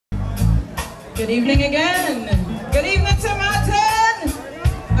Good evening again. Good evening to Maarten.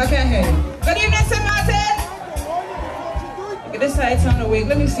 Okay, good evening to Maarten. Okay, this side sound awake.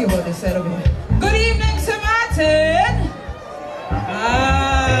 Let me see what they said over here. Good evening to Maarten.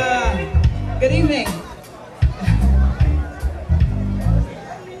 Good evening.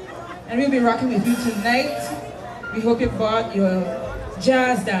 And we'll be rocking with you tonight. We hope you bought your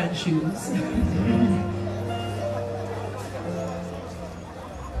jazz dance shoes.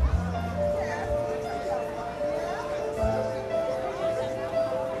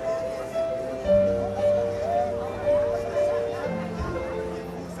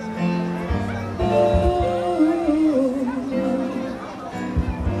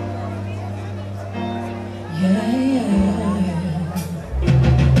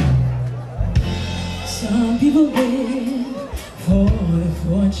 Some people live for the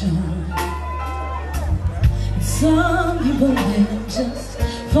fortune, and some people live just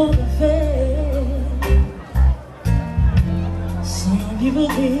for the fame. Some people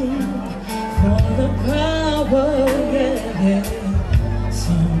live for the power, yeah.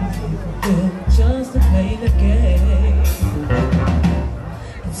 Some people live just to play the game.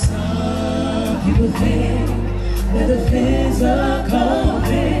 And some people think that the physical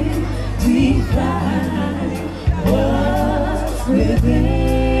thing define what's within,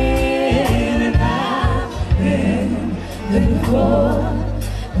 and I've been there before.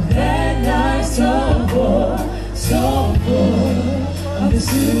 That life's so full of the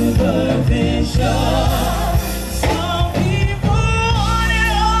superficial. Some people want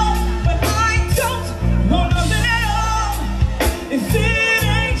it all, but I don't want nothing at all. If it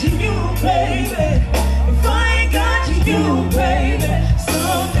ain't you, baby, if I ain't got you, baby.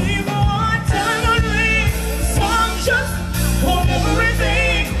 Some people want diamond, some just want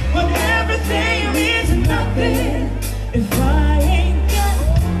everything, but everything means nothing if I ain't got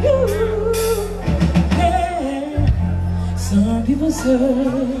you. Yeah. Some people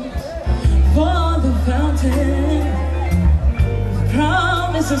search for the fountain,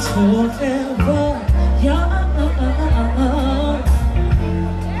 promises forever young.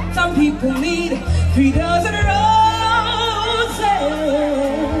 Some people need 3 dozen roses.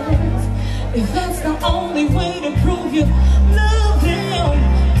 If that's the only way to prove you love them,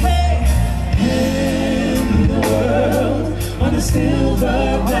 hey, hand me the world on a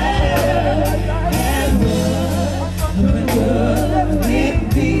silver platter, and what would it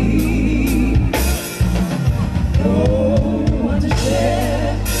be? No one to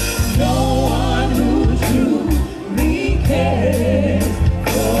share, no one who truly cares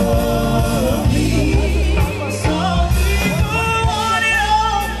for me. Some people want it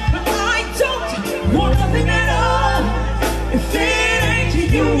all, but I don't want nothing at all. If it ain't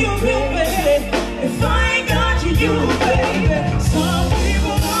you, baby, if I ain't got you, baby. Some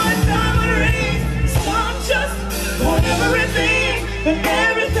people want diamond rings, some just want everything, but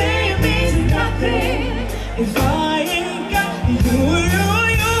everything means nothing if I ain't got you.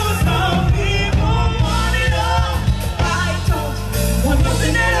 Some people want it all, I don't want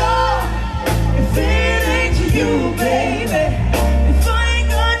nothing at all. If it ain't you, baby, if I ain't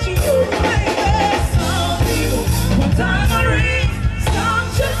got you, baby. Some people want diamond rings, some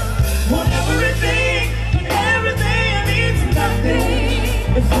just want everything, but everything means nothing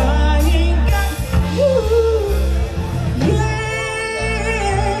if I ain't got you. Yeah.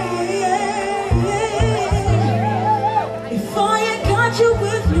 If I ain't got you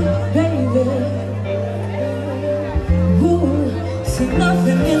with me, baby, ooh, see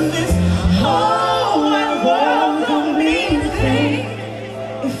nothing in this heart.